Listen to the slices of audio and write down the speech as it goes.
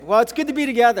Well, it's good to be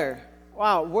together.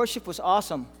 Wow, worship was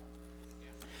awesome.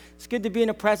 It's good to be in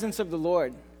the presence of the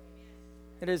Lord.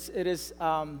 It is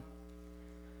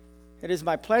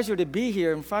my pleasure to be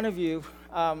here in front of you.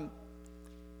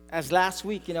 As last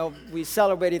week, we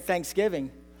celebrated Thanksgiving,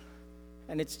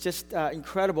 and it's just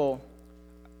incredible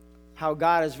how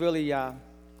God has really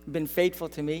been faithful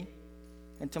to me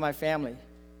and to my family.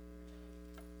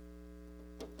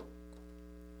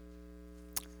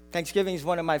 Thanksgiving is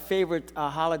one of my favorite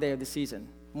holiday of the season,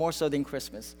 more so than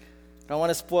Christmas. I don't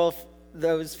want to spoil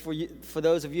those for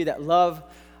those of you that love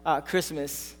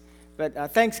Christmas,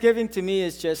 but Thanksgiving to me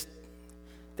is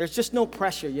there's just no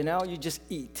pressure, you just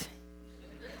eat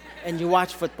and you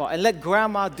watch football and let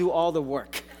grandma do all the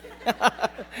work.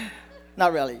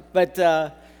 Not really, but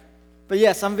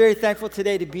yes, I'm very thankful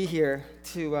today to be here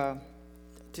to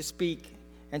speak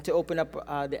and to open up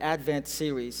the Advent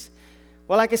series.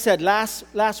 Well, like I said,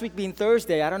 last week being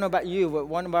Thursday, I don't know about you, but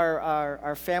one of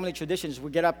our family traditions, we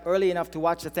get up early enough to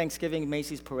watch the Thanksgiving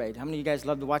Macy's parade. How many of you guys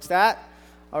love to watch that?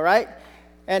 All right.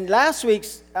 And last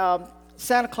week's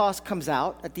Santa Claus comes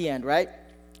out at the end, right?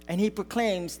 And he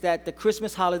proclaims that the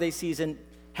Christmas holiday season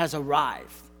has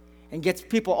arrived and gets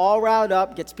people all riled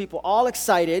up, gets people all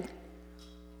excited.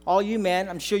 All you men,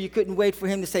 I'm sure you couldn't wait for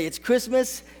him to say, it's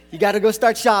Christmas, you got to go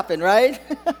start shopping, right?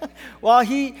 Well,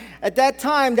 at that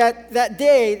time, that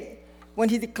day, when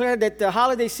he declared that the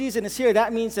holiday season is here,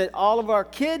 that means that all of our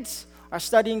kids are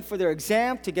studying for their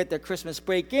exam to get their Christmas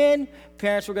break in.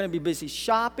 Parents were going to be busy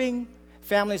shopping.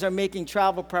 Families are making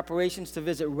travel preparations to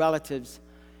visit relatives.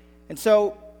 And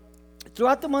so,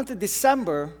 throughout the month of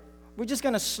December, we're just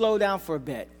going to slow down for a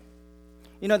bit.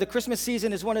 The Christmas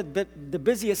season is one of the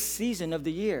busiest season of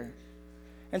the year.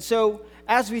 And so,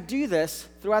 as we do this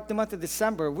throughout the month of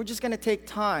December, we're just going to take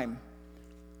time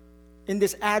in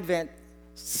this Advent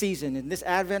season, in this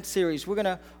Advent series. We're going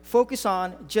to focus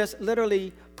on just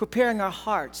literally preparing our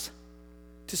hearts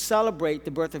to celebrate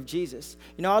the birth of Jesus.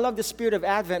 I love the spirit of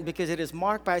Advent because it is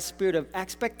marked by a spirit of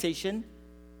expectation,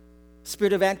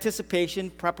 spirit of anticipation,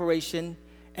 preparation,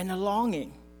 and a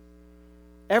longing.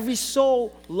 Every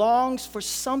soul longs for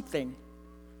something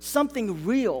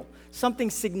real, something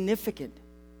significant.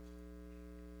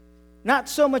 Not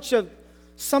so much of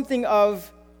something of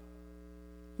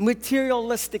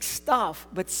materialistic stuff,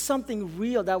 but something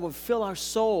real that will fill our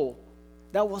soul,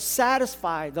 that will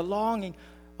satisfy the longing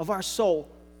of our soul.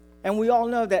 And we all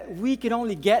know that we can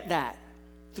only get that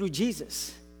through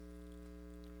Jesus.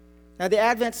 Now, the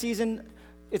Advent season,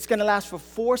 it's going to last for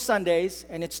 4 Sundays,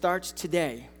 and it starts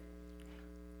today.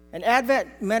 And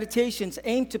Advent meditations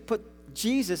aim to put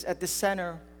Jesus at the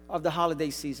center of the holiday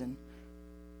season.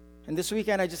 And this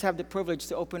weekend, I just have the privilege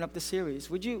to open up the series.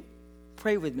 Would you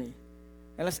pray with me?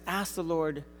 And let's ask the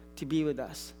Lord to be with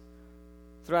us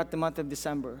throughout the month of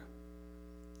December.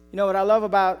 What I love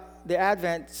about the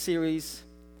Advent series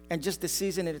and just the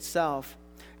season in itself,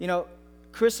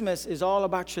 Christmas is all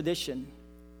about tradition.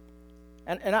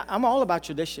 And I'm all about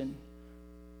tradition.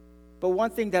 But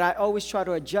one thing that I always try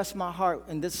to adjust my heart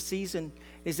in this season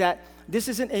is that this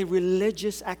isn't a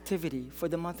religious activity for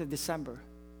the month of December.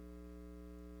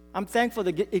 I'm thankful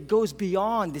that it goes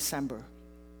beyond December.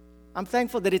 I'm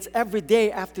thankful that it's every day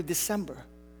after December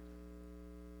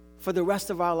for the rest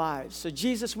of our lives. So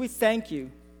Jesus, we thank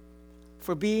you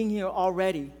for being here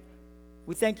already.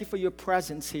 We thank you for your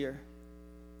presence here.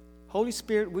 Holy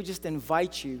Spirit, we just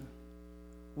invite you.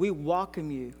 We welcome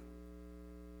you.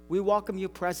 We welcome your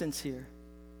presence here.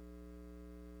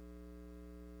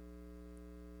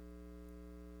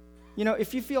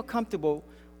 If you feel comfortable,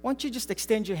 why don't you just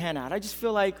extend your hand out? I just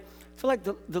feel like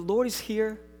the Lord is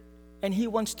here, and He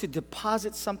wants to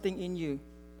deposit something in you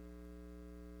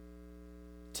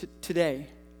today.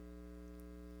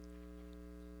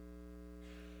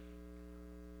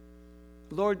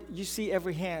 Lord, you see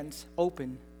every hand's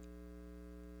open.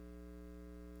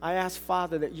 I ask,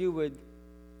 Father, that you would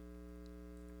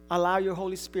allow your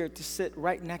Holy Spirit to sit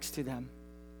right next to them.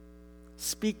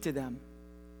 Speak to them.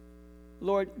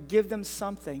 Lord, give them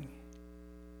something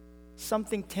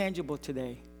tangible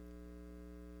today.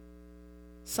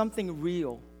 Something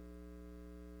real.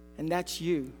 And that's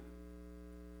you.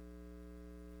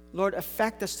 Lord,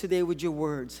 affect us today with your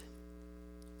words.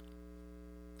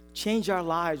 Change our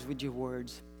lives with your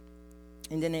words.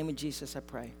 In the name of Jesus, I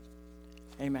pray.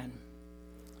 Amen.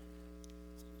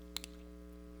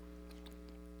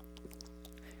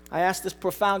 I asked this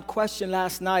profound question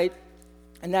last night,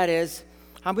 and that is,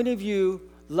 how many of you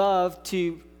love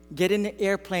to get in the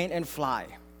airplane and fly?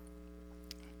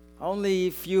 Only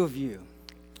a few of you.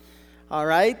 All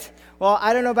right? Well,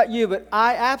 I don't know about you, but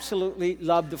I absolutely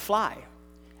love to fly.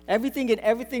 Everything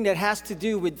that has to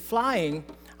do with flying,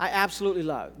 I absolutely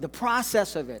love. The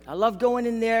process of it. I love going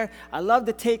in there. I love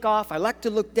the takeoff. I like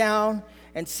to look down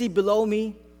and see below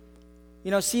me,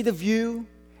 see the view.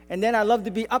 And then I love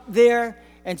to be up there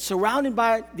and surrounded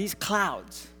by these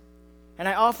clouds. And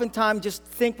I oftentimes just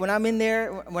think when I'm in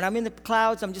there, when I'm in the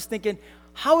clouds, I'm just thinking,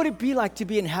 how would it be like to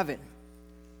be in heaven?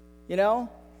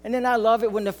 And then I love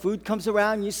it when the food comes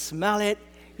around, you smell it.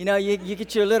 You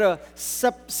get your little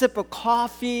sip of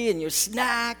coffee and your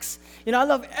snacks. I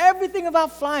love everything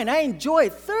about flying. I enjoy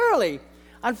it thoroughly.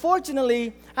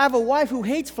 Unfortunately, I have a wife who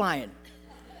hates flying.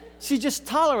 She just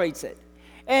tolerates it.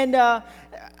 And,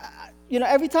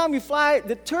 every time you fly,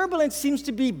 the turbulence seems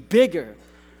to be bigger,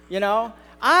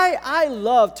 I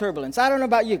love turbulence. I don't know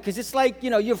about you, because it's like,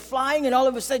 you're flying and all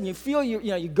of a sudden you feel,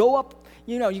 you go up,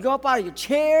 you go up out of your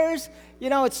chairs.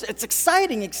 It's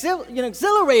exciting,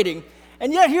 exhilarating.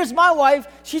 And yet here's my wife.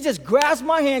 She just grabs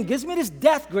my hand, gives me this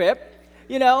death grip,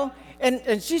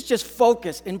 and she's just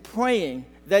focused and praying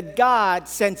that God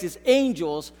sends his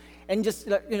angels and just,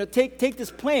 take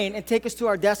this plane and take us to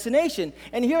our destination.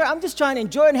 And here I'm just trying to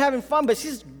enjoy and having fun, but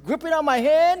she's gripping on my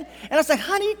hand. And I was like,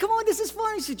 honey, come on, this is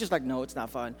fun. And she's just like, no, it's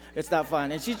not fun. It's not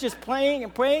fun. And she's just praying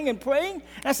and praying and praying.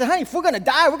 And I said, honey, if we're going to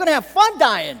die, we're going to have fun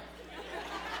dying.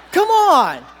 Come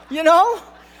on,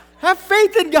 have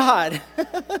faith in God.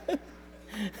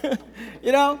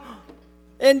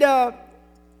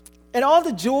 And all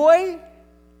the joy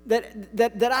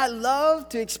that I love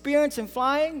to experience in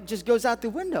flying just goes out the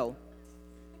window.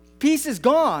 Peace is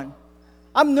gone.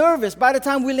 I'm nervous by the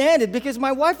time we landed because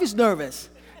my wife is nervous.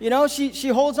 She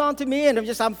holds on to me and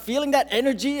I'm feeling that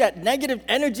energy, that negative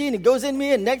energy, and it goes in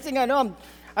me, and next thing I know,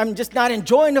 I'm just not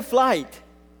enjoying the flight.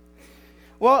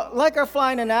 Well, like our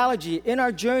flying analogy, in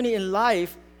our journey in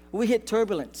life, we hit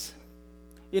turbulence.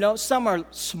 Some are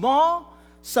small,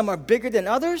 some are bigger than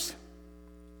others.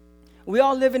 We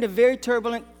all live in a very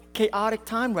turbulent, chaotic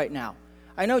time right now.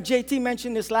 I know JT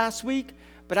mentioned this last week,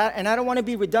 but I don't want to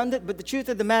be redundant, but the truth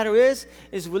of the matter is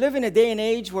we live in a day and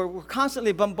age where we're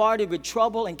constantly bombarded with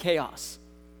trouble and chaos.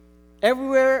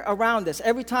 Everywhere around us,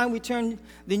 every time we turn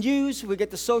the news, we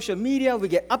get the social media, we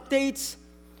get updates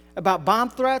about bomb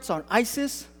threats on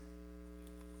ISIS,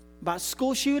 about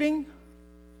school shooting.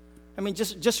 I mean,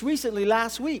 just recently,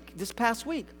 this past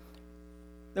week,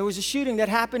 there was a shooting that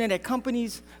happened at a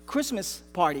company's Christmas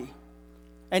party.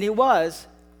 And it was,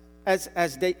 as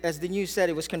the news said,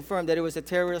 it was confirmed that it was a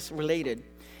terrorist-related.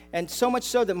 And so much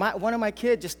so that one of my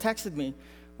kids just texted me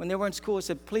when they were in school and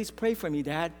said, please pray for me,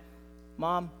 Dad.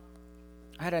 Mom,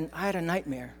 I had a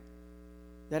nightmare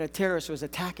that a terrorist was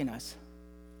attacking us.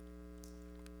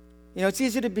 It's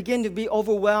easy to begin to be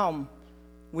overwhelmed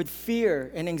with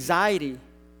fear and anxiety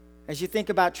as you think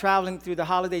about traveling through the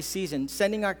holiday season,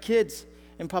 sending our kids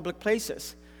in public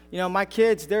places. My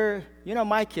kids, they're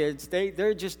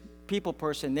just people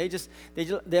person.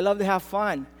 They love to have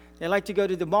fun. They like to go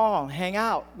to the mall, hang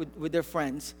out with their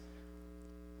friends.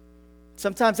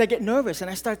 Sometimes I get nervous and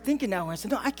I start thinking that way. I say,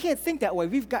 no, I can't think that way.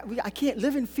 I can't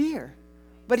live in fear.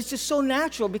 But it's just so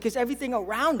natural because everything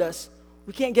around us,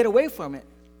 we can't get away from it.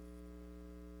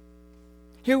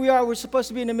 Here we are, we're supposed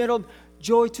to be in the middle of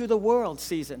Joy to the World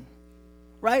season,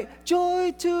 right?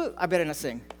 I better not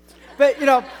sing.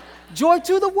 But, joy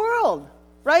to the world,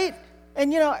 right?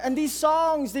 And, and these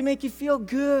songs, they make you feel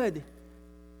good.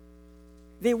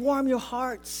 They warm your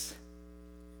hearts.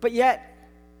 But yet,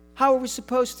 how are we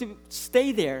supposed to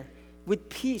stay there with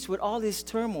peace, with all this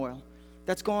turmoil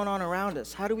that's going on around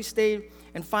us? How do we stay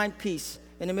and find peace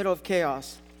in the middle of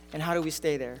chaos? And how do we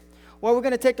stay there? Well, we're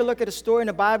going to take a look at a story in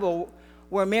the Bible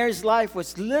where Mary's life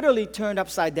was literally turned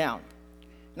upside down.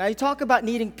 Now, you talk about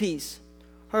needing peace.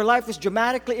 Her life was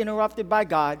dramatically interrupted by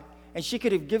God, and she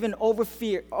could have given over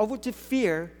to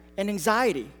fear and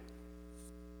anxiety.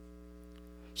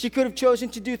 She could have chosen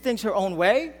to do things her own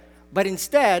way, but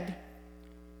instead,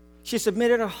 she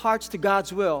submitted her hearts to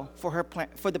God's will for her plan,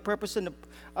 for the purpose and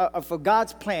for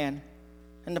God's plan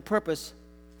and the purpose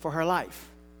for her life.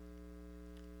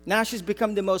 Now she's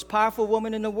become the most powerful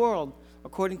woman in the world,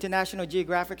 according to National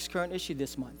Geographic's current issue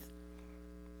this month.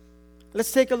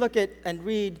 Let's take a look at and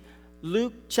read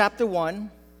Luke chapter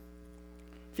 1.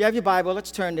 If you have your Bible,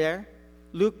 let's turn there.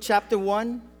 Luke chapter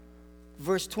 1,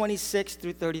 verse 26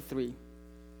 through 33.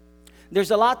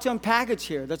 There's a lot to unpackage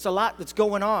here. There's a lot that's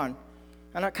going on.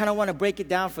 And I kind of want to break it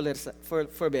down for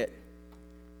a bit.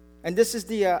 And this is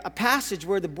a passage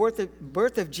where the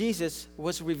birth of Jesus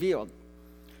was revealed.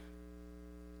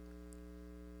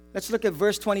 Let's look at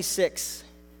verse 26.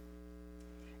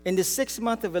 In the 6th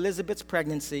month of Elizabeth's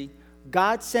pregnancy,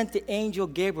 God sent the angel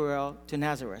Gabriel to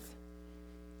Nazareth,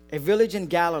 a village in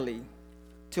Galilee,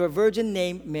 to a virgin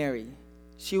named Mary.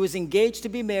 She was engaged to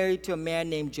be married to a man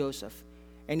named Joseph,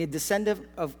 and a descendant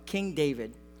of King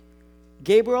David.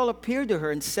 Gabriel appeared to her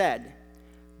and said,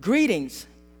 "Greetings,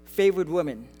 favored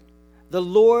woman. The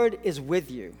Lord is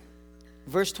with you."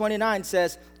 Verse 29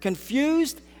 says,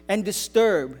 confused and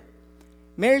disturbed,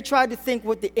 Mary tried to think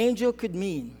what the angel could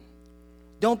mean.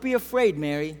 "Don't be afraid,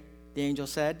 Mary," the angel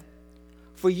said,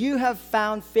 "for you have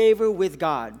found favor with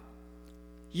God.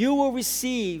 You will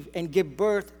receive and give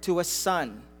birth to a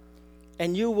son,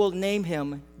 and you will name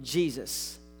him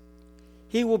Jesus.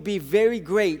 He will be very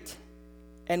great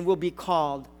and will be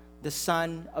called the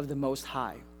Son of the Most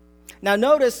High." Now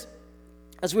notice,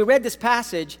 as we read this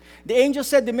passage, the angel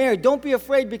said to Mary, "Don't be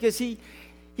afraid," because he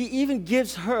even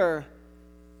gives her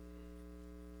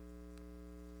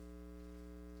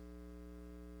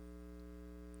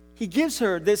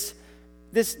this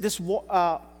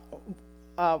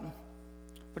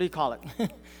what do you call it?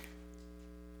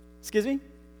 Excuse me?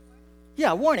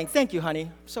 Yeah, warning. Thank you, honey.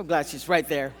 I'm so glad she's right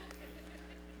there.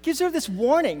 Gives her this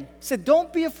warning. Said,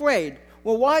 "Don't be afraid."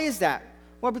 Well, why is that?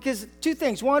 Well, because two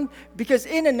things. One, because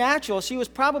in the natural, she was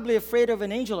probably afraid of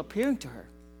an angel appearing to her.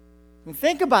 I mean,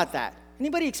 think about that.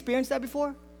 Anybody experienced that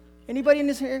before? Anybody in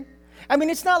this here? I mean,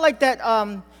 it's not like that,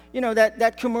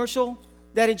 that commercial,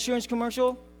 that insurance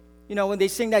commercial, when they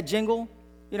sing that jingle,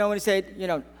 when they say,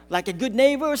 like a good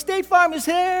neighbor, State Farm is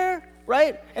here,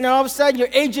 right? And then all of a sudden your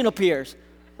agent appears,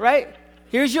 right?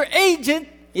 Here's your agent.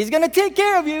 He's going to take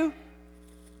care of you.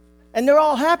 And they're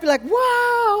all happy, like,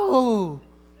 wow.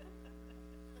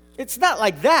 It's not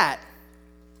like that.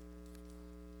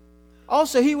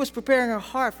 Also, he was preparing her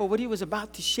heart for what he was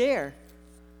about to share.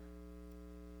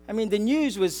 I mean, the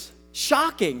news was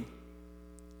shocking.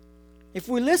 If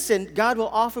we listen, God will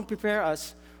often prepare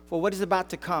us for what is about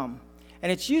to come.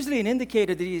 And it's usually an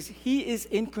indicator that He is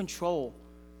in control.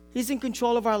 He's in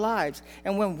control of our lives.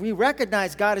 And when we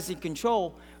recognize God is in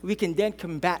control, we can then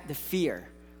combat the fear.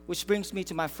 Which brings me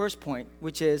to my first point,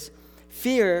 which is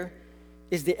fear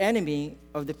is the enemy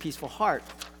of the peaceful heart.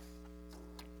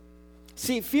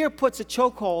 See, fear puts a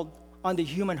chokehold on the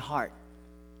human heart.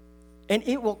 And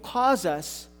it will cause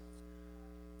us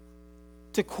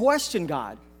to question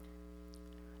God.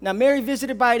 Now, Mary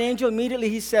visited by an angel. Immediately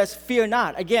he says, "Fear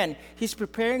not." Again, he's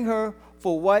preparing her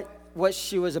for what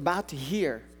she was about to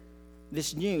hear,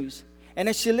 this news. And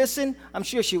as she listened, I'm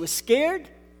sure she was scared.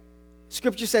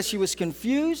 Scripture says she was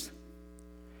confused.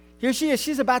 Here she is.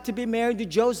 She's about to be married to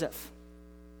Joseph.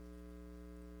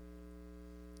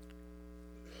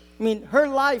 I mean, her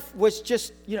life was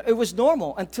just, it was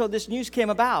normal until this news came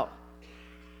about.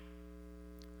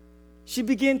 She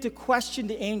began to question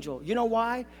the angel. You know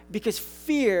why? Because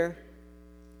fear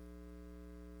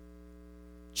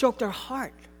choked her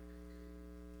heart.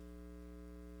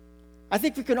 I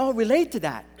think we can all relate to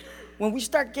that. When we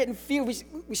start getting fear,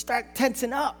 we start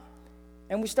tensing up.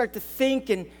 And we start to think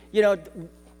and,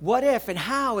 what if and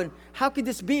how could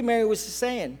this be? Mary was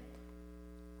saying.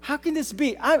 How can this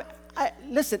be?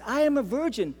 Listen, I am a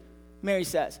virgin, Mary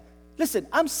says. Listen,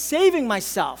 I'm saving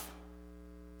myself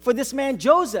for this man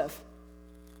Joseph.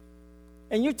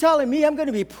 And you're telling me I'm going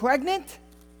to be pregnant?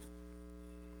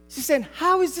 She's saying,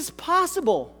 how is this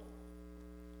possible?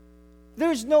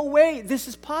 There's no way this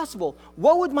is possible.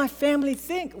 What would my family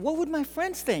think? What would my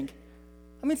friends think?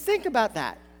 I mean, think about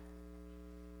that.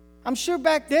 I'm sure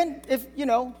back then, if,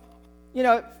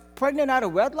 pregnant out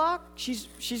of wedlock, she's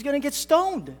going to get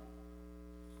stoned.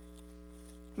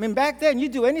 I mean, back then, you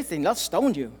do anything, they'll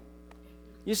stone you.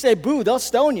 You say boo, they'll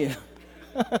stone you.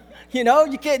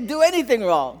 You can't do anything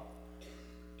wrong.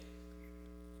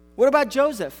 What about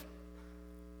Joseph?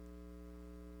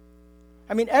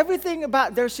 I mean, everything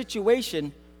about their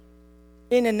situation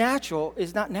in the natural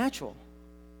is not natural.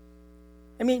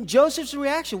 I mean, Joseph's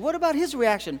reaction, what about his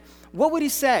reaction? What would he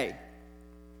say?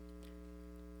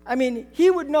 I mean,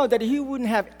 he would know that he wouldn't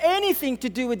have anything to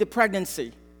do with the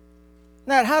pregnancy.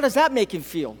 Now, how does that make him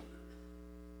feel?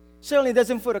 Certainly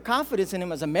doesn't put a confidence in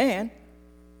him as a man.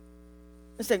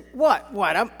 It's like, what?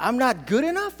 I'm not good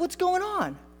enough? What's going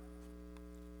on?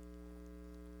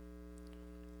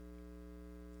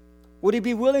 Would he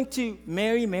be willing to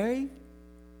marry Mary?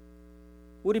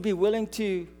 Would he be willing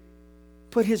to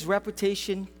put his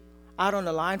reputation out on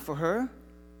the line for her?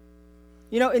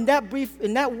 In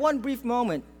that one brief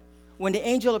moment when the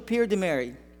angel appeared to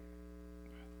Mary,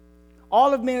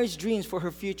 all of Mary's dreams for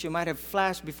her future might have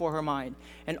flashed before her mind,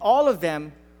 and all of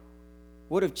them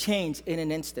would have changed in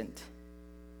an instant.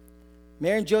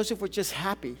 Mary and Joseph were just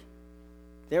happy.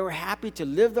 They were happy to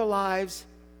live their lives.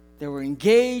 They were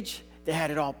engaged. They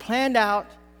had it all planned out.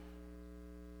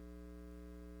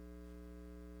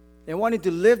 They wanted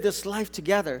to live this life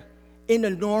together in a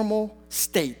normal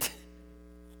state.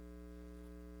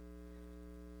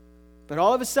 But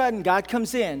all of a sudden, God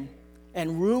comes in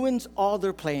and ruins all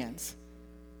their plans.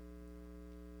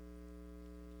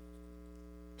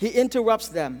 He interrupts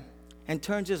them and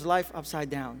turns his life upside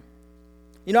down.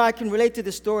 You know, I can relate to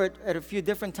this story at a few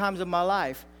different times of my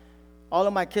life. All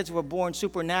of my kids were born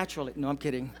supernaturally. No, I'm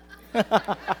kidding.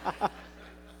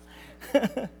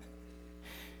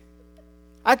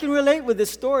 I can relate with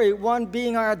this story, one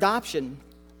being our adoption.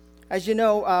 As you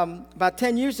know, about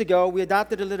 10 years ago, we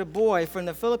adopted a little boy from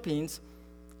the Philippines.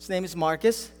 His name is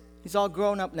Marcus. He's all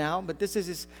grown up now, but this is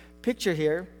his picture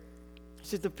here.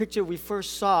 This is the picture we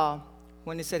first saw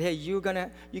when they said, hey, you're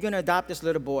gonna adopt this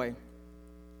little boy.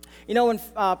 You know, when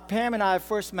Pam and I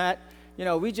first met, you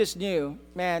know, we just knew,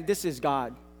 man, this is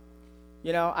God.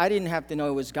 You know, I didn't have to know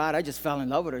it was God. I just fell in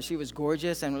love with her. She was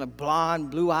gorgeous and like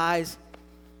blonde, blue eyes.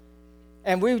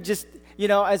 And we just, you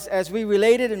know, as we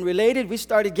related, we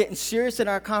started getting serious in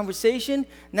our conversation.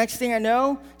 Next thing I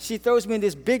know, she throws me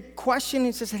this big question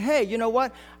and says, hey, you know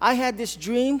what? I had this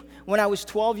dream when I was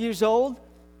 12 years old.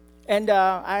 And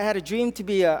I had a dream to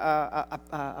be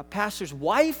a pastor's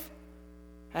wife.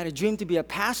 I had a dream to be a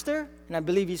pastor, and I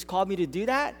believe he's called me to do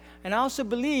that. And I also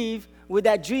believe with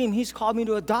that dream, he's called me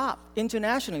to adopt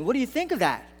internationally. What do you think of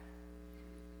that?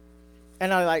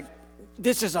 And I'm like,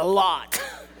 this is a lot.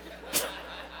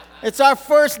 It's our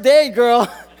first day, girl.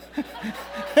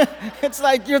 It's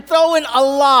like you're throwing a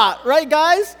lot, right,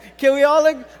 guys? Can we all,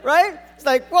 right? It's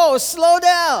like, whoa, slow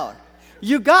down.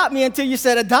 You got me until you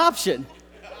said adoption.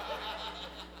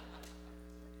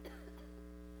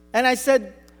 And I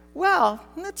said, well,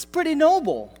 that's pretty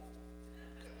noble.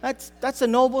 That's a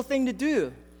noble thing to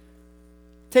do.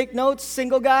 Take notes,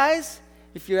 single guys.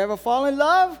 If you ever fall in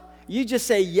love, you just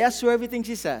say yes to everything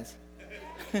she says.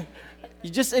 You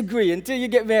just agree until you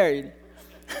get married.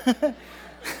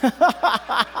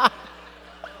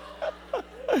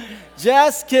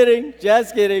 Just kidding.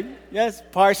 Yes,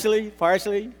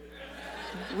 partially.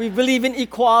 We believe in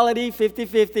equality,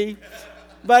 50-50.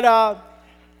 But,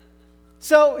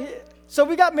 so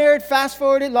we got married, fast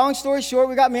forwarded, long story short,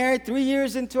 we got married 3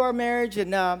 years into our marriage,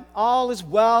 and all is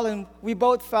well, and we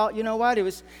both felt, you know what,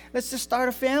 let's just start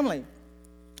a family.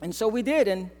 And so we did,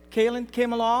 and Kaylin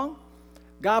came along.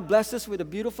 God blessed us with a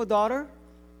beautiful daughter.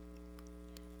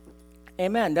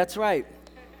 Amen, that's right.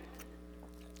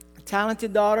 A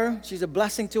talented daughter, she's a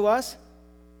blessing to us.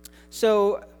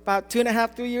 So about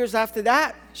 2.5, 3 years after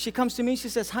that, she comes to me, she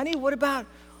says, honey, what about,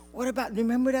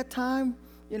 remember that time,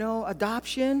 you know,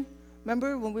 adoption?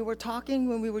 Remember when we were talking,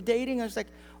 when we were dating? I was like,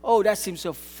 oh, that seems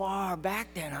so far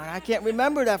back then, honey. I can't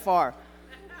remember that far.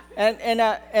 And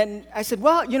I said,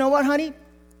 well, you know what, honey?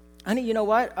 Honey, you know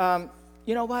what?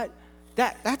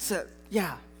 That's a,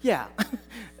 yeah.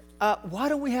 Why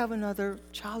don't we have another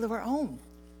child of our own?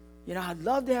 You know, I'd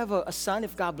love to have a son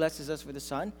if God blesses us with a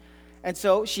son. And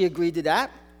so she agreed to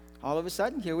that. All of a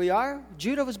sudden, here we are.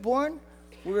 Judah was born.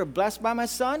 We were blessed by my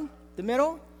son, the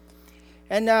middle.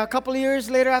 And a couple of years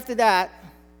later after that,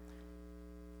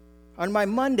 on my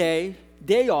Monday,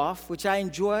 day off, which I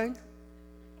enjoy,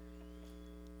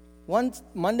 one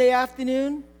Monday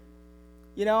afternoon,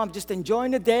 you know, I'm just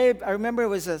enjoying the day. I remember it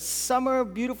was a summer,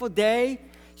 beautiful day.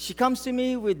 She comes to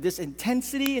me with this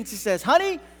intensity, and she says,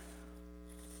 honey,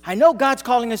 I know God's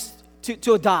calling us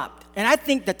to adopt, and I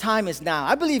think the time is now.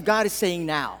 I believe God is saying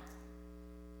now.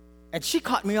 And she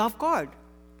caught me off guard.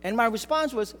 And my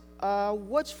response was,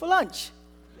 what's for lunch?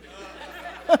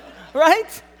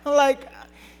 Right? I'm like,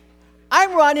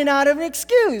 I'm running out of an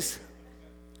excuse.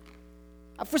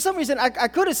 For some reason, I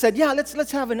could have said, yeah,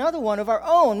 let's have another one of our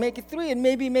own, make it 3, and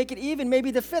maybe make it even,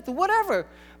 maybe the 5th, or whatever.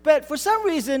 But for some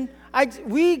reason,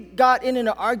 we got in an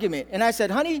argument, and I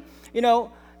said, honey, you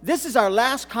know, this is our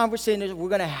last conversation we're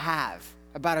going to have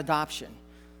about adoption.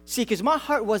 See, because my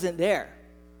heart wasn't there.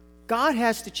 God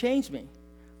has to change me.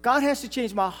 God has to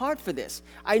change my heart for this.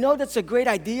 I know that's a great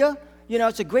idea. You know,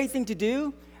 it's a great thing to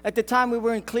do. At the time we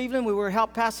were in Cleveland, we were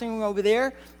help pastoring over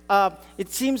there. It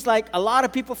seems like a lot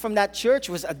of people from that church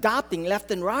was adopting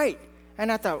left and right.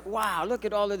 And I thought, wow, look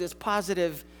at all of this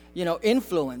positive, you know,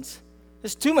 influence.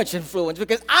 There's too much influence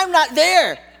because I'm not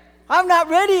there. I'm not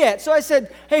ready yet. So I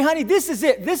said, hey, honey, this is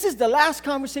it. This is the last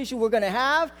conversation we're going to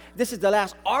have. This is the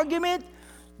last argument.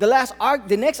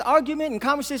 The next argument and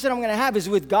conversation I'm going to have is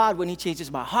with God when He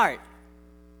changes my heart.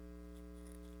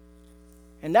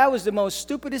 And that was the most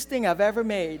stupidest thing I've ever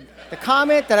made. The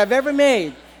comment that I've ever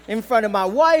made in front of my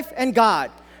wife and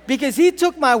God. Because He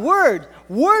took my word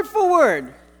for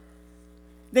word.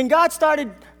 Then God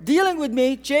started dealing with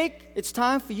me. Jake, it's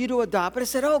time for you to adopt. But I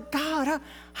said, oh, God,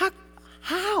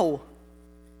 how?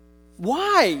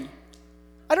 Why?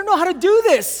 I don't know how to do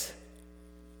this.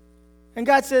 And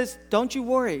God says, don't you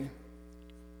worry.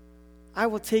 I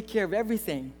will take care of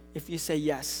everything if you say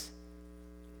yes.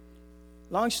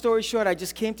 Long story short, I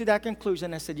just came to that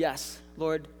conclusion. I said, yes,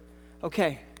 Lord,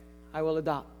 okay, I will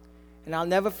adopt. And I'll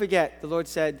never forget, the Lord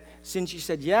said, since you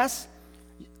said yes,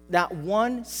 not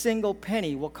one single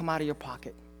penny will come out of your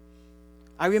pocket.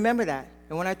 I remember that.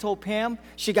 And when I told Pam,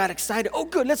 she got excited. Oh,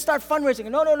 good, let's start fundraising.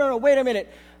 No, wait a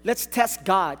minute. Let's test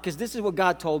God, because this is what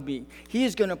God told me. He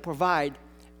is going to provide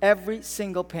every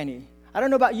single penny. I don't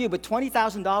know about you, but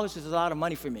 $20,000 is a lot of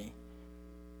money for me.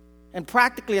 And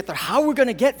practically, I thought, how are we going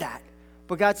to get that?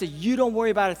 But God said, you don't worry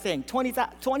about a thing.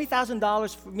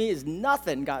 $20,000 for me is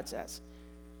nothing, God says.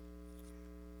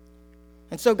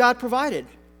 And so God provided.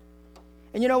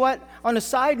 And you know what? On a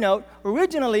side note,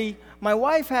 originally, my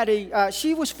wife had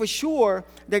she was for sure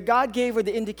that God gave her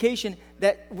the indication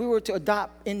that we were to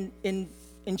adopt in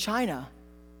China.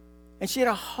 And she had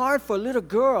a heart for a little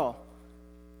girl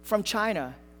from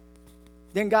China.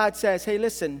 Then God says, hey,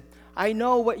 listen, I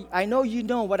know you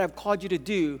know what I've called you to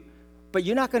do, but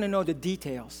you're not going to know the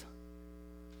details.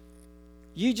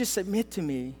 You just submit to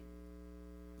me,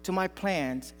 to my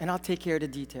plans, and I'll take care of the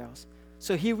details.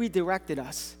 So he redirected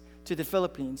us to the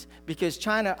Philippines because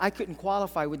China, I couldn't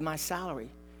qualify with my salary.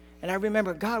 And I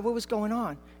remember, God, what was going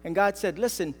on? And God said,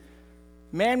 listen,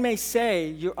 man may say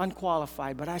you're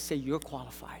unqualified, but I say you're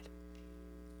qualified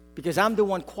because I'm the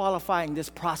one qualifying this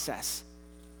process.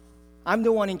 I'm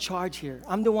the one in charge here.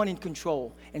 I'm the one in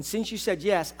control. And since you said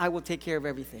yes, I will take care of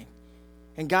everything.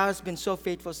 And God has been so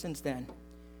faithful since then.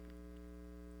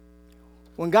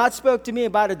 When God spoke to me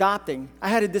about adopting, I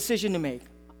had a decision to make.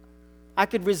 I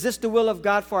could resist the will of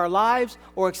God for our lives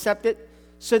or accept it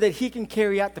so that he can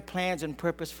carry out the plans and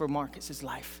purpose for Marcus's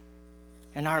life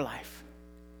and our life.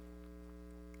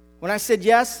 When I said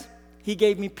yes, he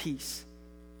gave me peace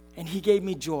and he gave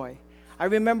me joy. I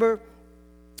remember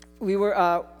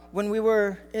when we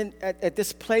were at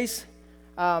this place,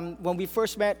 when we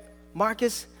first met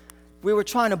Marcus, we were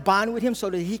trying to bond with him so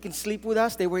that he can sleep with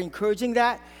us. They were encouraging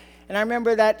that. And I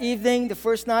remember that evening, the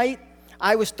first night,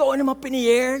 I was throwing him up in the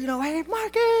air, hey,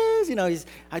 Marcus,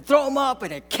 I'd throw him up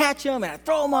and I'd catch him, and I'd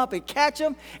throw him up and catch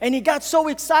him. And he got so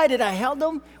excited, I held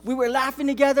him. We were laughing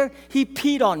together. He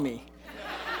peed on me.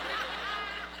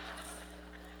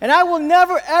 And I will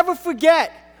never, ever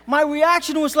forget, my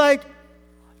reaction was like,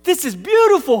 this is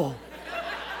beautiful.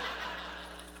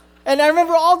 And I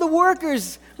remember all the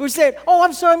workers who said, oh,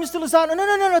 I'm sorry, Mr. Lozano.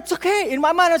 No, it's okay. In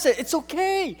my mind, I said, it's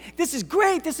okay. This is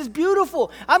great. This is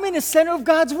beautiful. I'm in the center of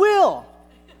God's will.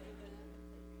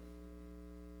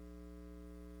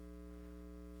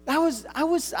 I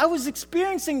was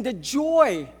experiencing the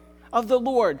joy of the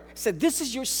Lord. He said, this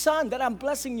is your son that I'm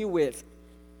blessing you with.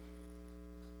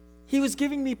 He was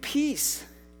giving me peace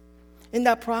in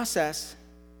that process.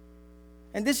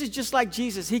 And this is just like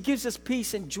Jesus. He gives us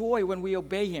peace and joy when we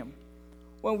obey him,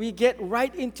 when we get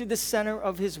right into the center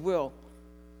of his will.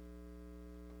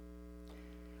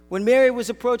 When Mary was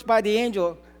approached by the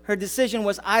angel, her decision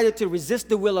was either to resist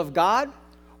the will of God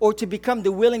or to become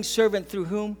the willing servant through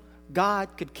whom God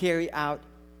could carry out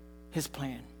his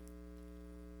plan.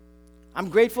 I'm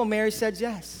grateful Mary said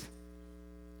yes,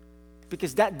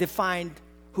 because that defined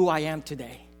who I am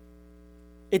today.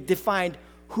 It defined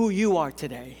who you are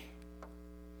today.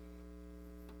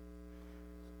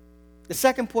 The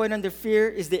second point under fear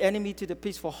is the enemy to the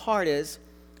peaceful heart is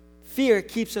fear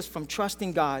keeps us from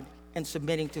trusting God and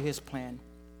submitting to his plan.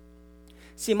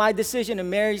 See, my decision and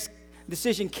Mary's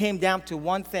decision came down to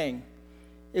one thing.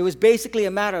 It was basically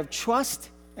a matter of trust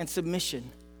and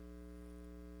submission.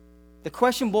 The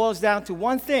question boils down to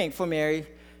one thing for Mary.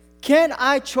 Can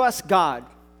I trust God?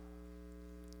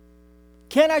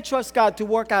 Can I trust God to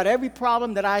work out every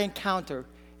problem that I encounter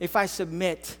if I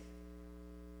submit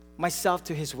myself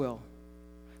to his will?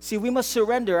 See, we must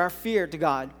surrender our fear to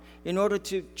God in order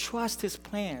to trust his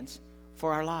plans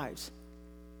for our lives.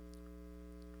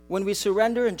 When we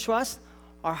surrender and trust,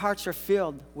 our hearts are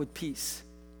filled with peace.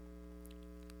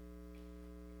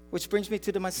 Which brings me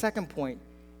to my second point.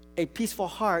 A peaceful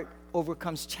heart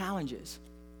overcomes challenges.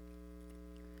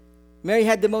 Mary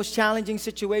had the most challenging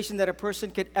situation that a person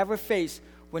could ever face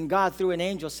when God, through an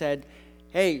angel, said,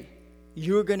 hey,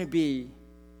 you're going to be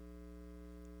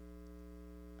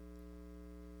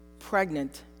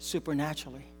pregnant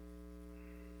supernaturally.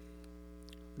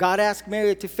 God asked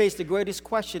Mary to face the greatest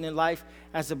question in life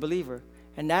as a believer,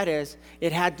 and that is,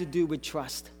 it had to do with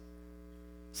trust.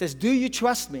 He says, do you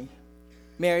trust me?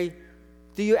 Mary,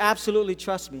 do you absolutely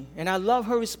trust me? And I love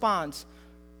her response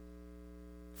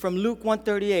from Luke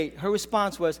 1:38. Her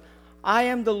response was, I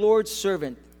am the Lord's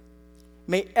servant.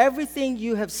 May everything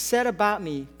you have said about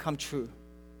me come true.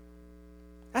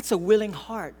 That's a willing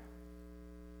heart.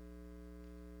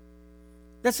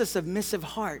 That's a submissive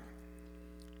heart.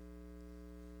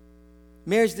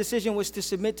 Mary's decision was to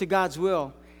submit to God's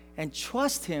will and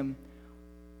trust Him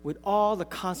with all the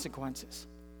consequences,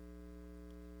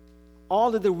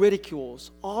 all of the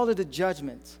ridicules, all of the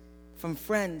judgments from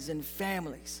friends and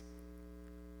families.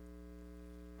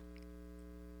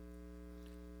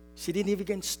 She didn't even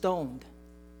get stoned.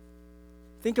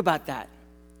 Think about that.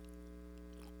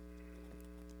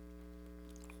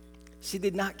 She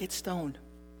did not get stoned.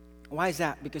 Why is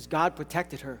that? Because God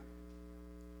protected her.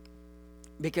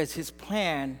 Because His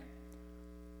plan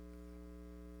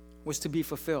was to be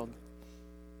fulfilled.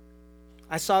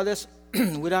 I saw this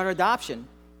with our adoption.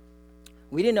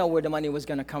 We didn't know where the money was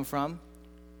going to come from.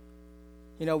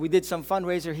 You know, we did some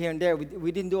fundraiser here and there.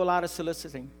 We didn't do a lot of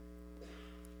soliciting.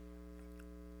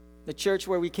 The church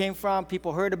where we came from,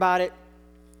 people heard about it,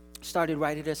 started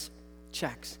writing us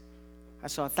checks. I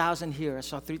saw 1,000 here. I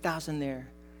saw 3,000 there.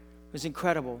 It was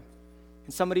incredible.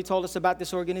 And somebody told us about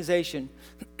this organization,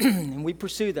 and we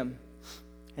pursued them.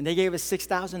 And they gave us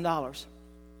 $6,000.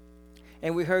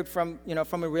 And we heard from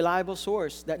a reliable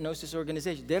source that knows this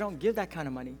organization. They don't give that kind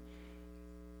of money.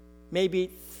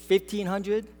 Maybe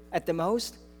 $1,500 at the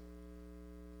most,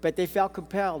 but they felt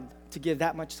compelled to give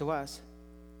that much to us.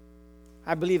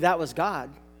 I believe that was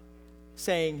God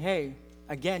saying, hey,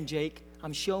 again, Jake,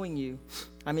 I'm showing you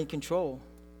I'm in control.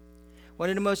 One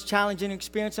of the most challenging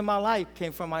experiences in my life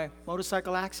came from my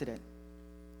motorcycle accident.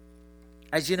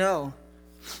 As you know,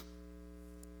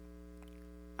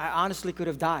 I honestly could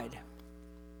have died.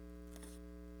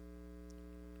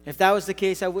 If that was the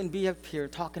case, I wouldn't be up here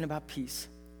talking about peace.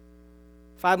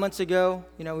 5 months ago,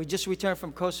 we just returned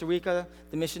from Costa Rica,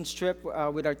 the missions trip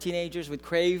with our teenagers, with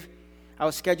Crave. I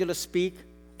was scheduled to speak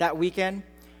that weekend.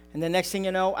 And the next thing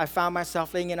you know, I found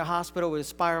myself laying in a hospital with a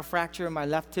spiral fracture in my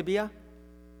left tibia.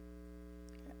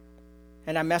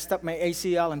 And I messed up my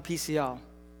ACL and PCL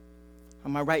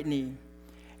on my right knee.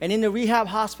 And in the rehab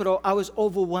hospital, I was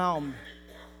overwhelmed.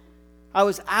 I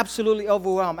was absolutely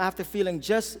overwhelmed after feeling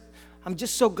I'm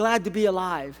just so glad to be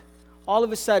alive. All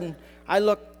of a sudden, I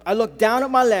looked down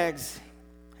at my legs,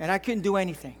 and I couldn't do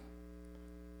anything.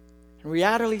 And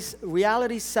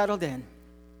reality settled in.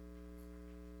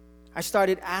 I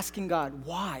started asking God,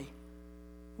 why?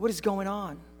 What is going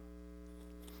on?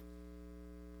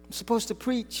 I'm supposed to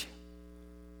preach.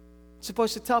 I'm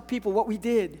supposed to tell people what we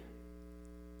did.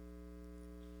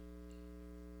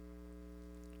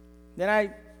 Then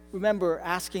I remember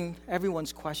asking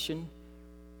everyone's question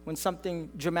when something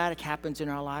dramatic happens in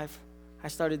our life. I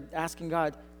started asking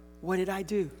God, what did I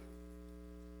do?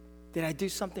 Did I do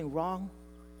something wrong?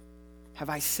 Have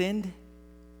I sinned?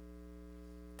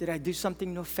 Did I do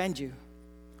something to offend you?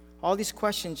 All these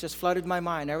questions just flooded my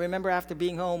mind. I remember after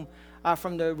being home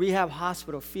from the rehab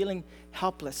hospital, feeling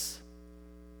helpless,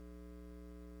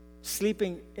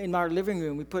 sleeping in our living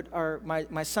room. We put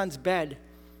my son's bed,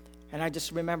 and I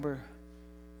just remember,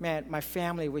 man, my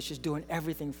family was just doing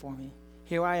everything for me.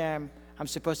 Here I am. I'm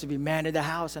supposed to be man of the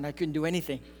house, and I couldn't do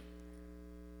anything.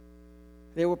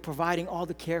 They were providing all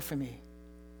the care for me.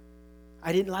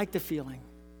 I didn't like the feeling.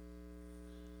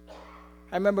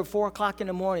 I remember 4 o'clock in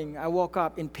the morning, I woke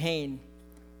up in pain,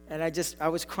 and I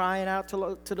was crying out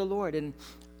to the Lord, and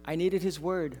I needed His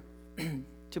word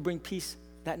to bring peace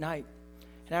that night.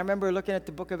 And I remember looking at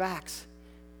the book of Acts.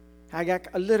 I got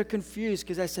a little confused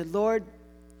because I said, Lord,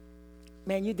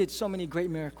 man, you did so many great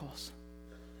miracles.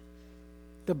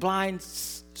 The blind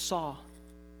saw,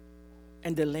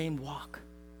 and the lame walk.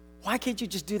 Why can't you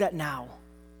just do that now?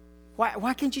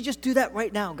 Why can't you just do that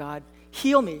right now, God?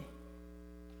 Heal me.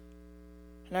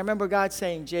 And I remember God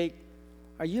saying, Jake,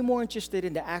 are you more interested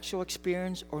in the actual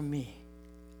experience or me?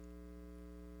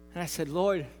 And I said,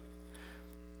 Lord,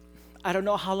 I don't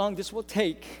know how long this will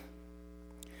take,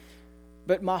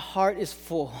 but my heart is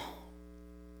full.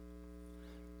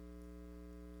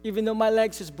 Even though my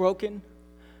legs is broken,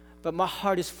 but my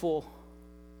heart is full.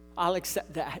 I'll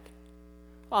accept that.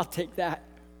 I'll take that.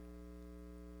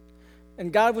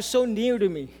 And God was so near to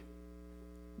me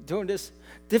during this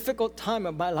difficult time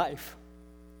of my life.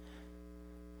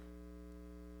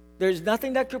 There's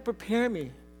nothing that could prepare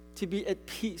me to be at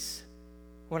peace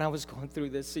when I was going through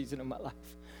this season of my life,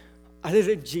 other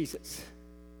than Jesus.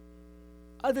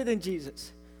 Other than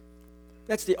Jesus.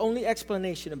 That's the only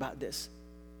explanation about this.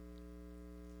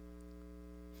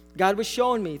 God was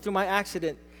showing me through my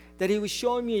accident that He was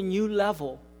showing me a new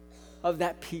level of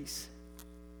that peace.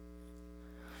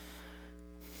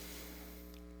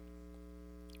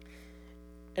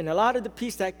 And a lot of the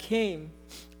peace that came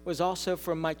was also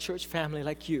from my church family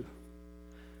like you,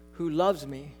 who loves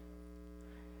me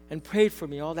and prayed for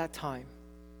me all that time.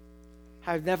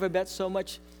 I've never met so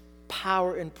much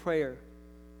power in prayer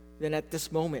than at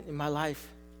this moment in my life.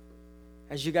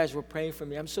 As you guys were praying for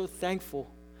me, I'm so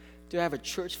thankful to have a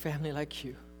church family like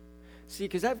you. See,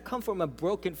 because I've come from a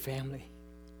broken family.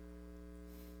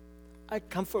 I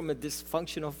come from a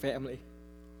dysfunctional family.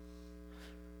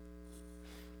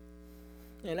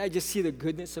 And I just see the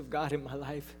goodness of God in my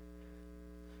life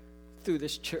through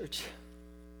this church.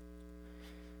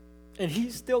 And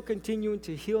He's still continuing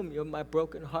to heal me of my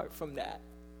broken heart from that.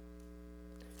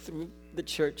 Through the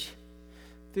church,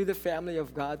 through the family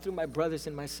of God, through my brothers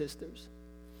and my sisters.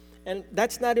 And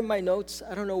that's not in my notes.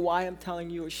 I don't know why I'm telling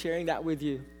you or sharing that with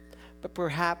you. But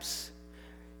perhaps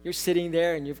you're sitting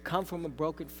there and you've come from a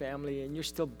broken family and you're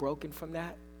still broken from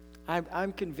that.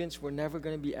 I'm convinced we're never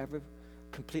going to be ever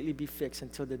completely be fixed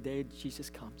until the day Jesus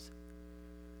comes.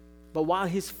 But while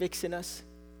He's fixing us,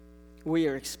 we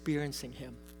are experiencing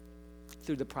Him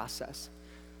through the process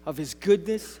of His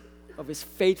goodness, of His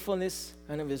faithfulness,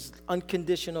 and of His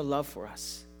unconditional love for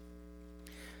us.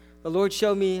 The Lord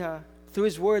showed me through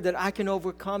His Word that I can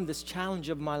overcome this challenge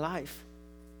of my life.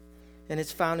 And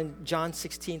it's found in John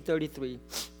 16:33.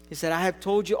 He said, I have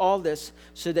told you all this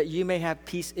so that you may have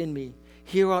peace in me.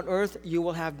 Here on earth you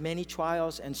will have many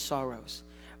trials and sorrows.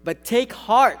 But take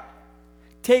heart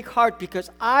because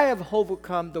I have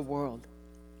overcome the world.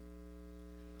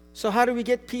 So how do we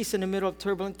get peace in the middle of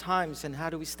turbulent times, and how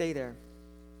do we stay there?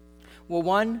 Well,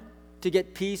 one, to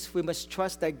get peace, we must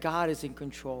trust that God is in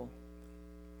control.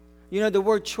 You know, the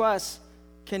word trust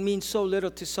can mean so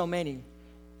little to so many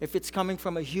if it's coming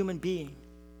from a human being.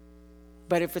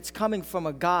 But if it's coming from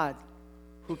a God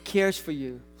who cares for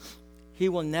you, He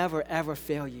will never, ever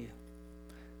fail you.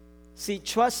 See,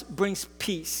 trust brings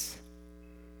peace.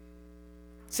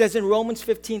 It says in Romans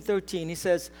 15:13, He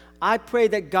says, I pray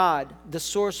that God, the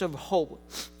source of hope,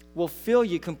 will fill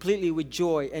you completely with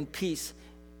joy and peace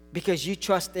because you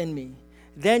trust in me.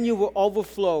 Then you will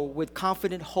overflow with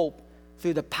confident hope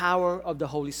through the power of the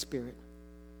Holy Spirit.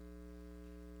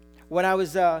 When I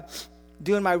was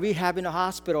doing my rehab in the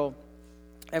hospital,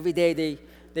 every day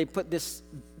they put this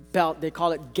belt, they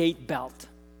call it gait belt.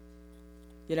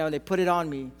 You know, they put it on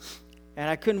me, and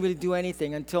I couldn't really do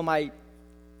anything until my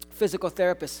physical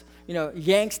therapist,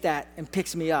 yanks that and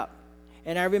picks me up.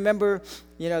 And I remember,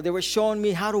 they were showing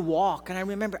me how to walk, and I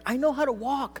remember, I know how to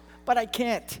walk, but I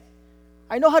can't.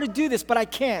 I know how to do this, but I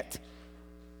can't.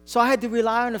 So I had to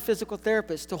rely on a physical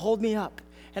therapist to hold me up.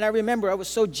 And I remember I was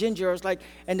so ginger, I was like,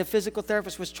 and the physical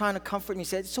therapist was trying to comfort me. He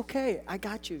said, it's okay, I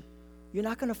got you. You're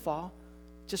not going to fall.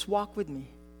 Just walk with me.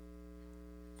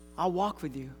 I'll walk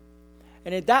with you.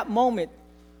 And at that moment,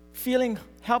 feeling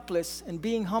helpless and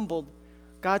being humbled,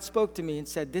 God spoke to me and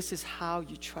said, this is how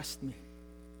you trust me.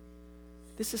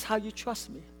 This is how you trust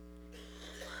me.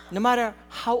 No matter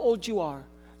how old you are,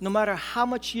 no matter how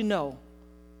much you know,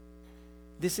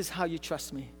 this is how you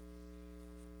trust me.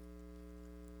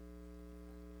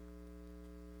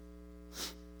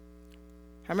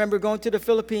 I remember going to the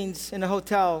Philippines in a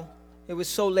hotel. It was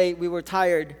so late, we were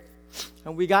tired.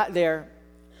 And we got there,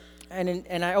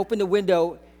 and I opened the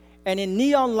window, and in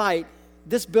neon light,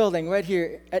 this building right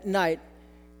here at night,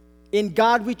 In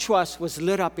God We Trust, was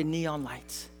lit up in neon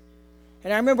lights.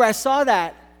 And I remember I saw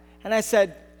that, and I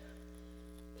said,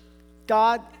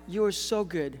 God, you are so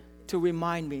good to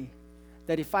remind me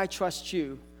that if I trust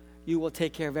you, you will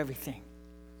take care of everything.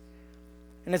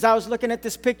 And as I was looking at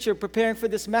this picture, preparing for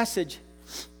this message,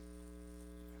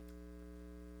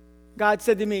 God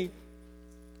said to me,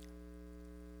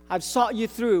 I've sought you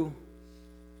through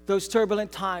those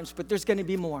turbulent times, but there's going to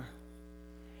be more.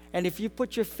 And if you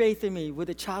put your faith in me with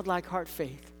a childlike heart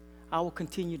faith, I will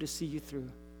continue to see you through.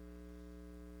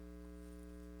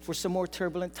 For some more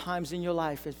turbulent times in your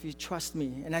life, if you trust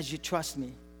me, and as you trust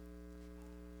me.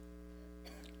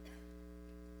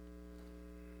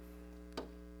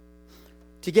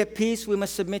 To get peace, we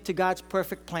must submit to God's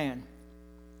perfect plan.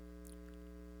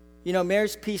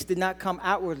 Mary's peace did not come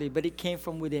outwardly, but it came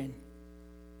from within.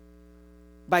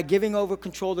 By giving over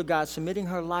control to God, submitting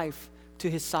her life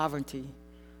to His sovereignty.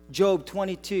 Job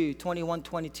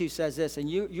 21:22 says this, and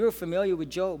you're familiar with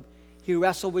Job. He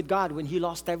wrestled with God when he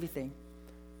lost everything.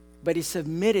 But he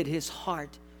submitted his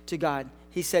heart to God.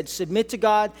 He said, submit to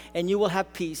God and you will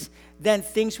have peace. Then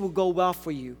things will go well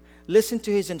for you. Listen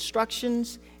to His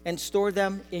instructions and store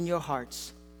them in your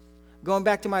hearts. Going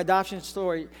back to my adoption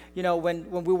story,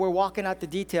 when we were walking out the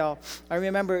detail, I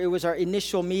remember it was our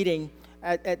initial meeting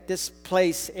at this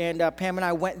place, and Pam and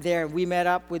I went there. We met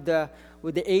up with the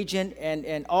agent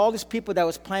and all these people that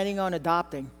was planning on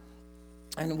adopting.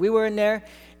 And we were in there,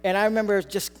 and I remember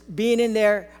just being in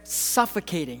there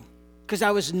suffocating because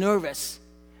I was nervous.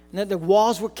 And then the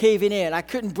walls were caving in. I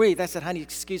couldn't breathe. I said, honey,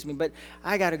 excuse me, but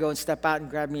I got to go and step out and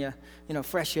grab me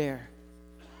fresh air.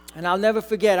 And I'll never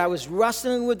forget, I was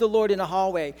wrestling with the Lord in the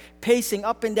hallway, pacing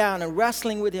up and down and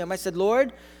wrestling with him. I said,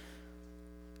 Lord,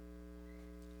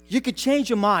 you could change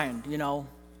your mind,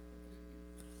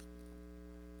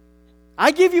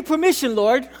 I give you permission,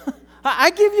 Lord. I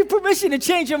give you permission to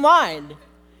change your mind.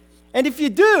 And if you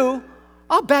do,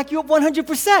 I'll back you up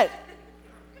 100%.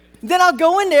 Then I'll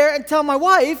go in there and tell my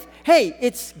wife, hey,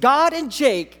 it's God and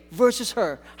Jake versus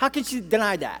her. How can she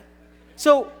deny that?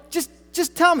 So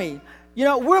just tell me,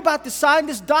 we're about to sign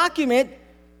this document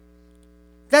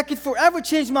that could forever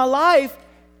change my life.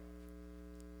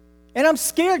 And I'm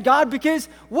scared, God, because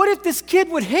what if this kid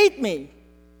would hate me?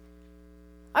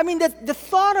 I mean, the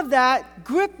thought of that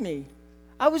gripped me.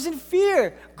 I was in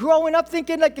fear growing up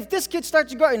thinking, like, if this kid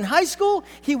starts to grow in high school,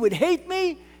 he would hate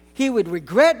me. He would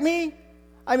regret me.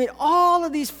 I mean, all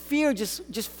of these fears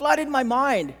just flooded my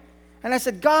mind. And I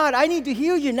said, God, I need to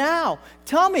hear you now.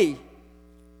 Tell me.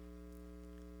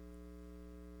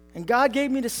 And God gave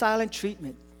me the silent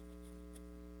treatment.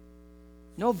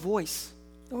 No voice,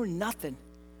 no nothing.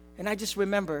 And I just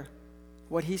remember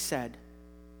what he said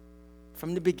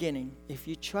from the beginning. If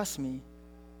you trust me,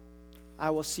 I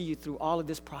will see you through all of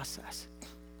this process.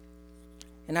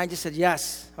 And I just said,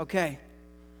 yes, okay.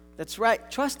 That's right.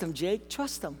 Trust him, Jake.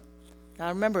 Trust him. I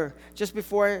remember just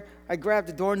before I grabbed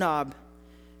the doorknob,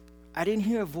 I didn't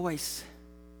hear a voice,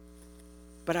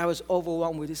 but I was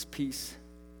overwhelmed with his peace.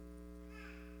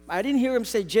 I didn't hear him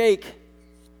say, Jake,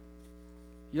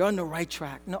 you're on the right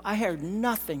track. No, I heard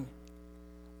nothing,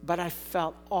 but I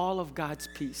felt all of God's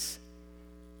peace.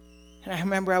 And I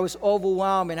remember I was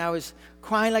overwhelmed and I was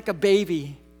crying like a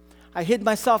baby. I hid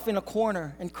myself in a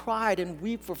corner and cried and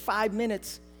wept for 5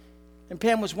 minutes. And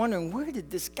Pam was wondering, where did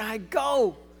this guy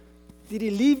go? Did he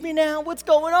leave me now? What's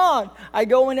going on? I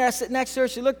go in there, I sit next to her.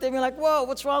 She looked at me like, whoa,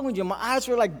 what's wrong with you? My eyes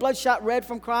were like bloodshot red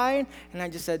from crying. And I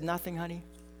just said, nothing, honey.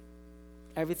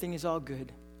 Everything is all good.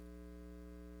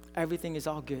 Everything is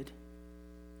all good.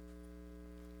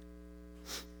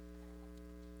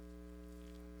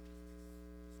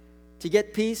 To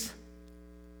get peace,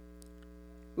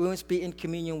 we must be in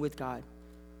communion with God.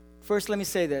 First, let me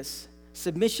say this.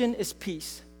 Submission is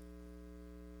peace.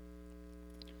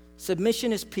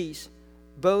 Submission is peace,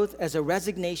 both as a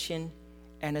resignation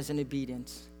and as an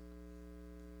obedience.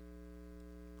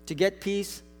 To get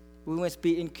peace, we must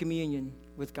be in communion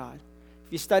with God.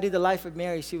 If you study the life of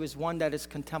Mary, she was one that is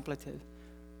contemplative.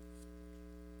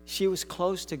 She was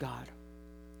close to God.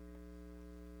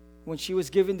 When she was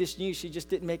given this news, she just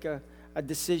didn't make a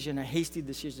decision, a hasty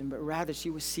decision, but rather she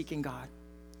was seeking God.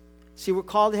 See, we're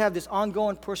called to have this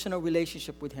ongoing personal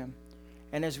relationship with him.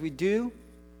 And as we do,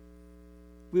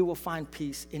 we will find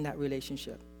peace in that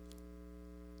relationship.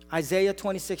 Isaiah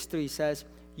 26:3 says,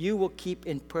 you will keep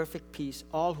in perfect peace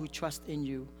all who trust in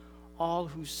you, all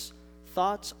whose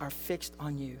thoughts are fixed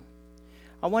on you.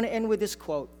 I want to end with this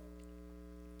quote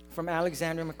from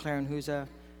Alexander McLaren, who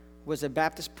was a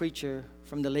Baptist preacher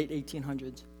from the late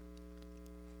 1800s.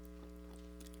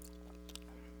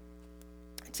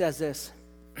 It says this,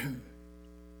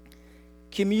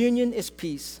 communion is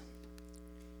peace.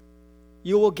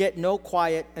 You will get no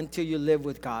quiet until you live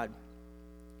with God.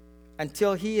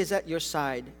 Until he is at your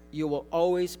side, you will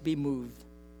always be moved.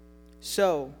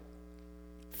 So,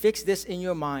 fix this in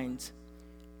your minds.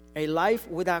 A life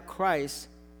without Christ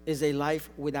is a life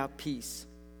without peace.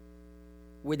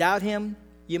 Without him,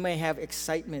 you may have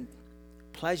excitement,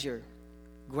 pleasure,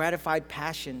 gratified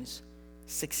passions,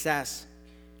 success,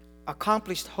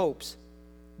 accomplished hopes,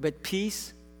 but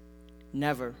peace,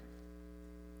 never.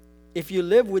 If you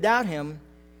live without him,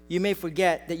 you may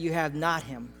forget that you have not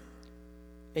him,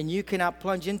 and you cannot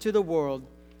plunge into the world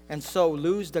and so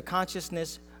lose the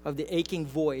consciousness of the aching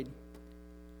void.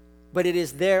 But it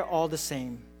is there all the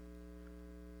same.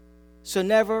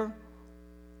 So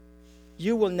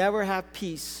you will never have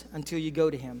peace until you go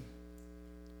to him.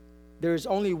 There is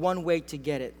only one way to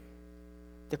get it.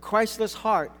 The Christless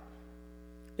heart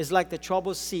is like the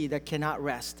troubled sea that cannot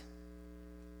rest.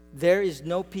 There is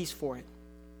no peace for it.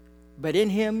 But in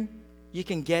him, you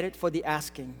can get it for the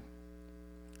asking.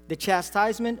 The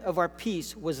chastisement of our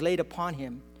peace was laid upon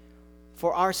him.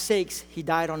 For our sakes, he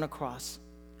died on the cross.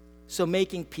 So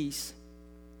making peace.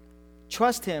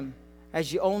 Trust him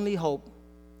as your only hope.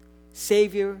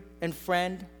 Savior and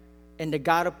friend, and the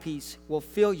God of peace will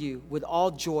fill you with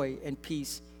all joy and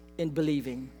peace in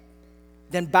believing.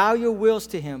 Then bow your wills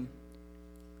to him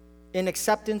in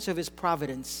acceptance of his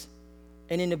providence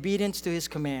and in obedience to his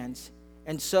commands.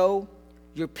 And so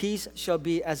your peace shall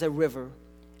be as a river,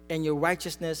 and your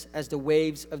righteousness as the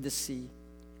waves of the sea.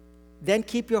 Then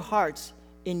keep your hearts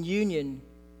in union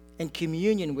and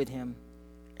communion with him,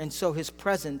 and so his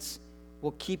presence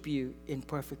will keep you in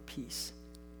perfect peace.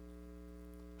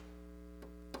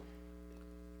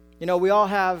 You know, we all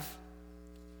have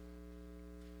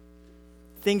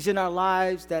things in our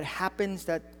lives that happens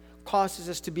that causes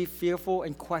us to be fearful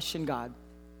and question God.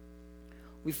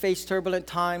 We face turbulent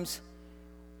times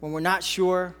when we're not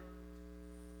sure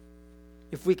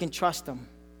if we can trust him.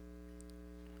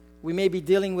 We may be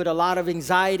dealing with a lot of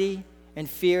anxiety and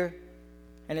fear,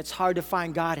 and it's hard to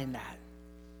find God in that.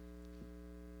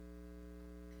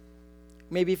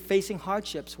 Maybe facing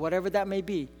hardships, whatever that may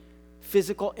be,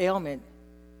 physical ailment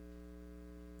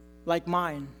like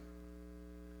mine,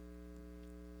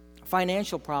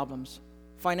 financial problems,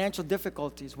 financial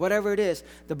difficulties, whatever it is.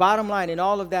 The bottom line in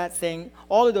all of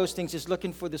those things is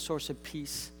looking for the source of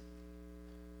peace.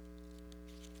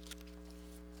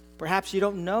 Perhaps you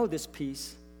don't know this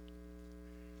peace.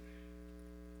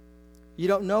 You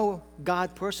don't know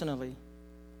God personally.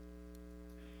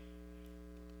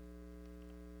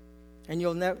 And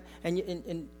you'll never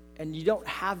and you don't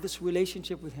have this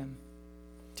relationship with him.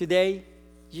 Today,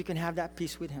 you can have that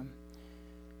peace with him.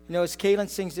 You know, as Kaylin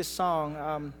sings this song,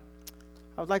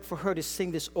 I would like for her to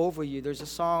sing this over you. There's a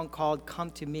song called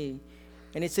Come to Me,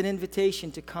 and it's an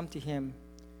invitation to come to him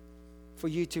for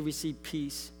you to receive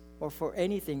peace or for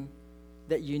anything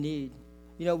that you need.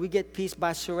 You know, we get peace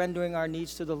by surrendering our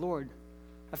needs to the Lord.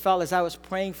 I felt as I was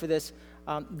praying for this,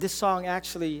 this song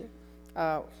actually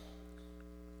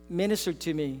ministered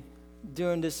to me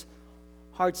during this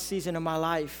hard season of my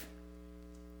life.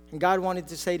 And God wanted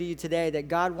to say to you today that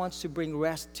God wants to bring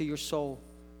rest to your soul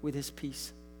with his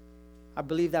peace. I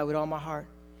believe that with all my heart.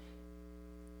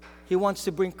 He wants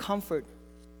to bring comfort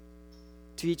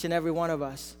to each and every one of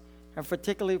us. And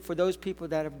particularly for those people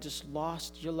that have just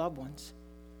lost your loved ones.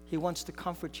 He wants to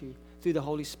comfort you through the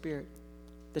Holy Spirit.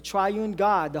 The triune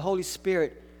God, the Holy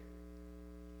Spirit,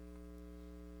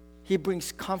 he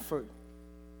brings comfort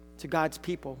to God's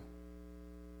people.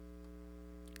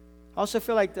 I also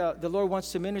feel like the Lord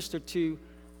wants to minister to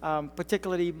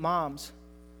particularly moms,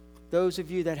 those of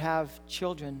you that have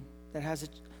children, that has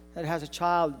a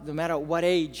child, no matter what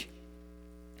age.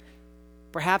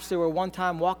 Perhaps they were one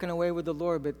time walking away with the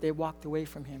Lord, but they walked away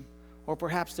from him. Or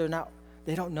perhaps they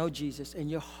don't know Jesus, and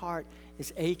your heart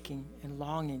is aching and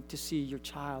longing to see your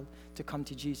child to come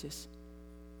to Jesus.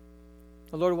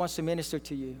 The Lord wants to minister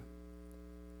to you.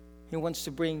 He wants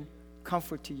to bring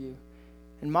comfort to you.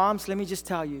 And moms, let me just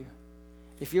tell you,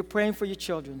 if you're praying for your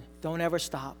children, don't ever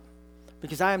stop.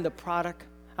 Because I'm the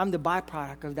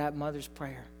byproduct of that mother's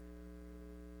prayer.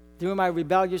 During my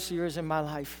rebellious years in my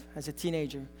life as a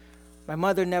teenager, my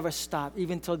mother never stopped,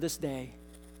 even till this day.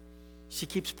 She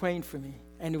keeps praying for me.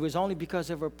 And it was only because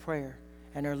of her prayer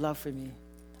and her love for me,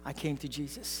 I came to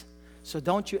Jesus. So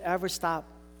don't you ever stop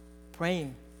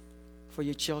praying for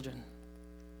your children.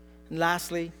 And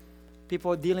lastly,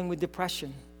 people are dealing with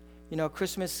depression. You know,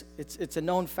 Christmas, it's a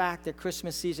known fact that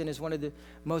Christmas season is one of the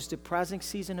most depressing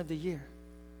season of the year.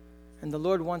 And the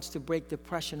Lord wants to break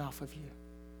depression off of you.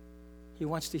 He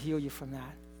wants to heal you from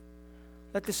that.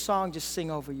 Let this song just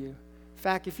sing over you. In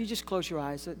fact, if you just close your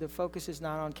eyes, the focus is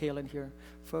not on Kaylin here.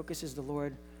 Focus is the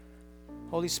Lord.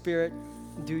 Holy Spirit,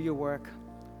 do your work.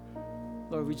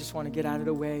 Lord, we just want to get out of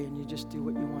the way and you just do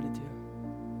what you want to do.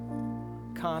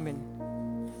 Come and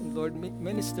Lord,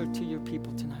 minister to your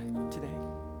people today.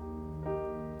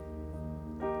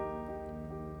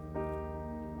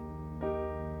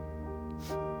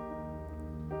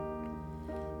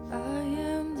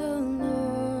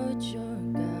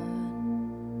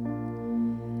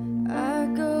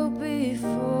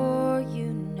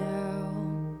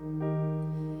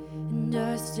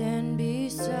 Stand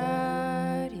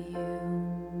beside you,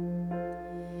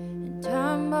 and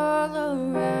I'm all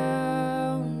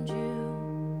around you.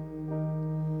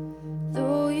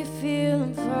 Though you're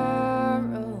feeling far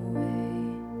away,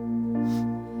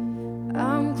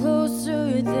 I'm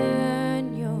closer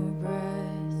than your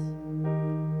breath,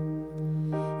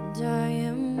 and I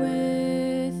am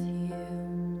with you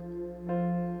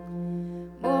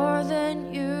more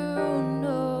than you know.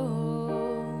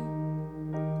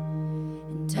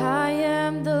 I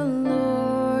am the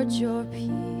Lord, your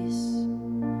peace,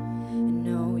 and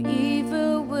no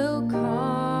evil will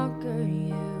conquer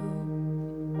you.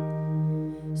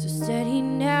 So steady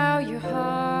now your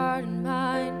heart and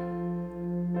mind.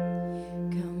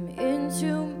 Come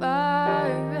into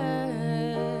my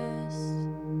rest,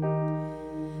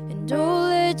 and don't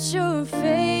let your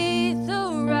faith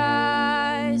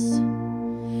arise,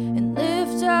 and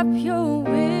lift up your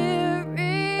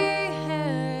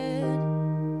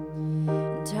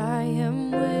I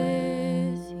am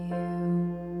with you.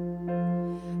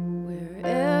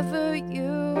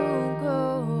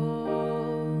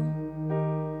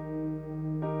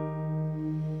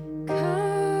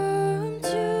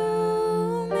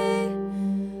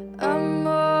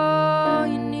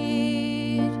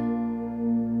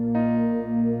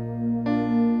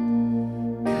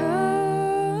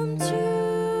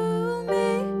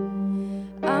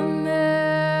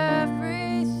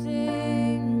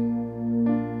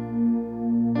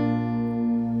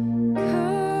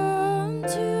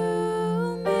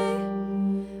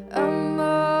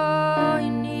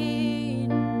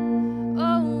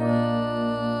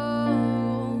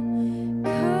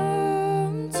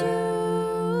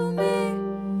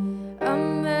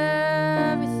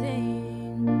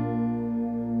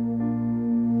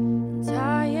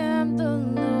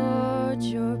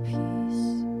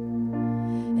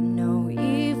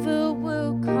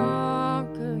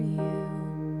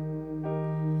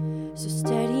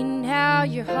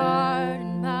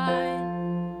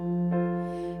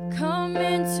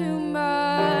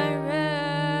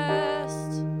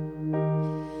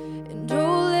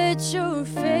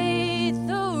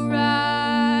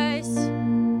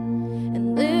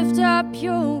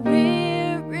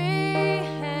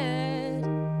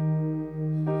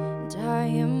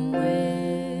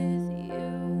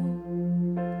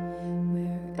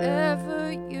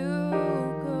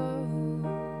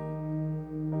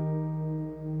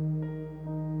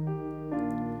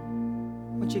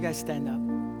 guys stand up?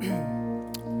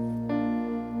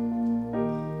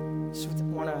 Just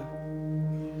want to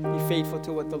be faithful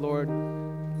to what the Lord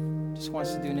just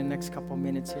wants to do in the next couple of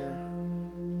minutes here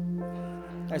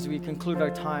as we conclude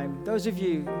our time. Those of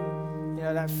you,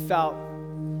 that felt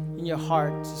in your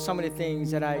heart some of the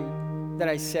things that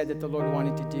I said that the Lord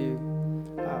wanted to do,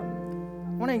 I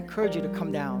want to encourage you to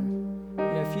come down.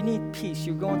 If you need peace,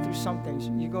 you're going through some things,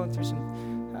 you're going through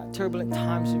some turbulent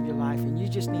times of your life, and you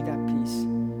just need that peace.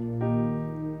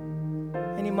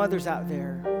 Any mothers out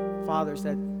there, fathers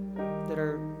that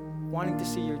are wanting to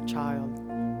see your child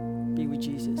be with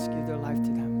Jesus, give their life to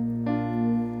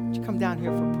them, would you come down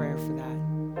here for prayer for that?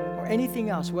 Or anything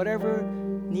else, whatever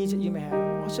needs that you may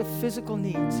have. Also physical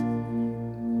needs.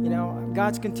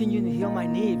 God's continuing to heal my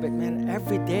need, but man,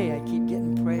 every day I keep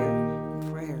getting prayer,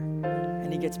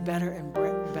 and it gets better and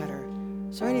better.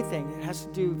 So anything that has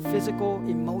to do physical,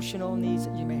 emotional needs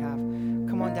that you may have,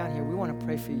 come on down here. We want to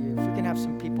pray for you. If we can have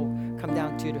some people come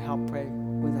down too to help pray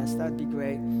with us, that'd be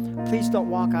great. Please don't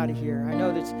walk out of here. I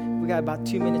know that we got about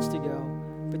 2 minutes to go,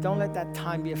 but don't let that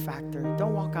time be a factor.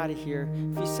 Don't walk out of here.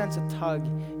 If you sense a tug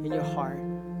in your heart,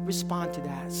 respond to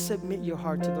that. Submit your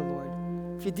heart to the Lord.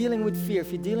 If you're dealing with fear,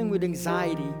 if you're dealing with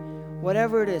anxiety,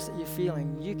 whatever it is that you're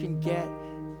feeling, you can get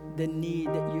the need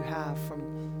that you have from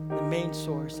the main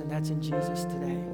source, and that's in Jesus today.